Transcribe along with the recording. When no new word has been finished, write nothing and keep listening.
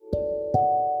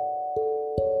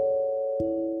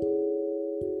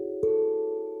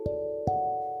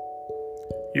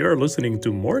You're listening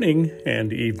to Morning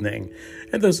and Evening,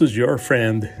 and this is your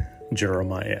friend,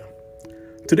 Jeremiah.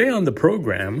 Today on the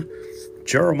program,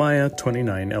 Jeremiah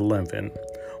 29:11.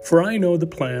 For I know the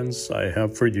plans I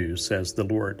have for you, says the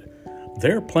Lord.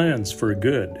 They're plans for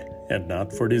good and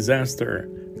not for disaster,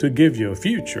 to give you a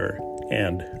future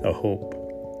and a hope.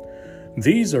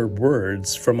 These are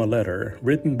words from a letter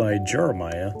written by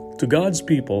Jeremiah to God's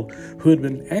people who had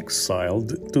been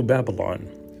exiled to Babylon.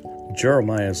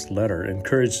 Jeremiah's letter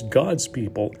encouraged God's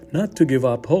people not to give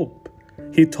up hope.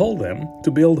 He told them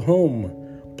to build home,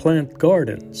 plant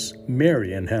gardens,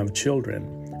 marry and have children.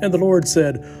 And the Lord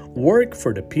said, "Work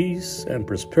for the peace and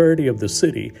prosperity of the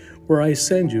city where I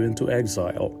send you into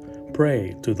exile.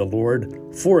 Pray to the Lord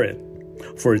for it,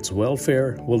 for its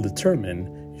welfare will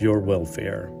determine your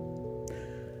welfare."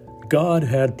 God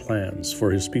had plans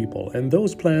for his people, and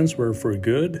those plans were for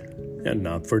good and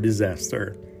not for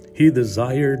disaster. He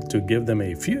desired to give them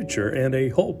a future and a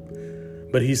hope,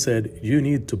 but he said, "You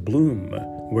need to bloom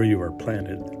where you are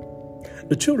planted."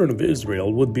 The children of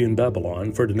Israel would be in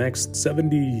Babylon for the next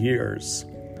 70 years.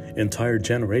 Entire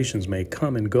generations may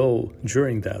come and go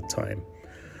during that time.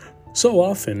 So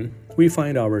often, we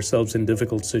find ourselves in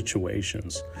difficult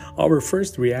situations. Our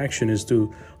first reaction is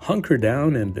to hunker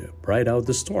down and ride out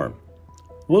the storm.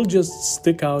 We'll just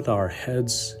stick out our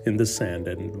heads in the sand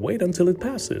and wait until it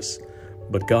passes.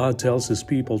 But God tells his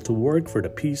people to work for the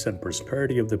peace and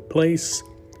prosperity of the place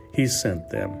he sent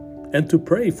them, and to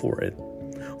pray for it,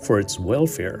 for its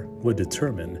welfare would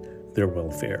determine their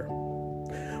welfare.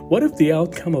 What if the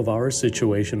outcome of our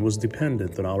situation was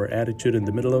dependent on our attitude in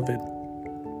the middle of it?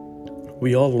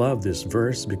 We all love this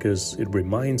verse because it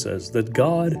reminds us that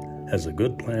God has a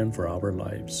good plan for our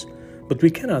lives, but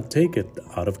we cannot take it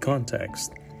out of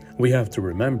context. We have to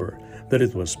remember that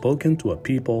it was spoken to a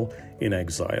people in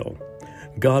exile.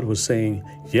 God was saying,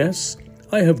 "Yes,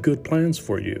 I have good plans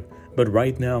for you, but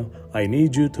right now I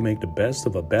need you to make the best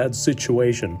of a bad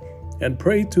situation and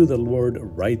pray to the Lord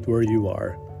right where you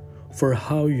are. For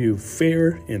how you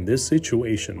fare in this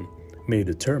situation may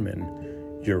determine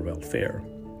your welfare."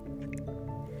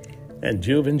 And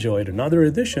you've enjoyed another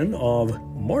edition of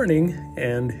Morning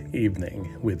and Evening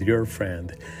with your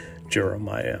friend,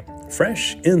 Jeremiah.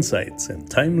 Fresh insights and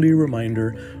timely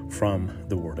reminder from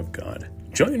the Word of God.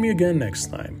 Join me again next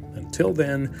time. Until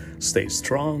then, stay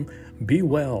strong, be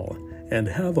well, and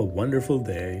have a wonderful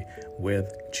day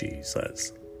with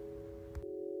Jesus.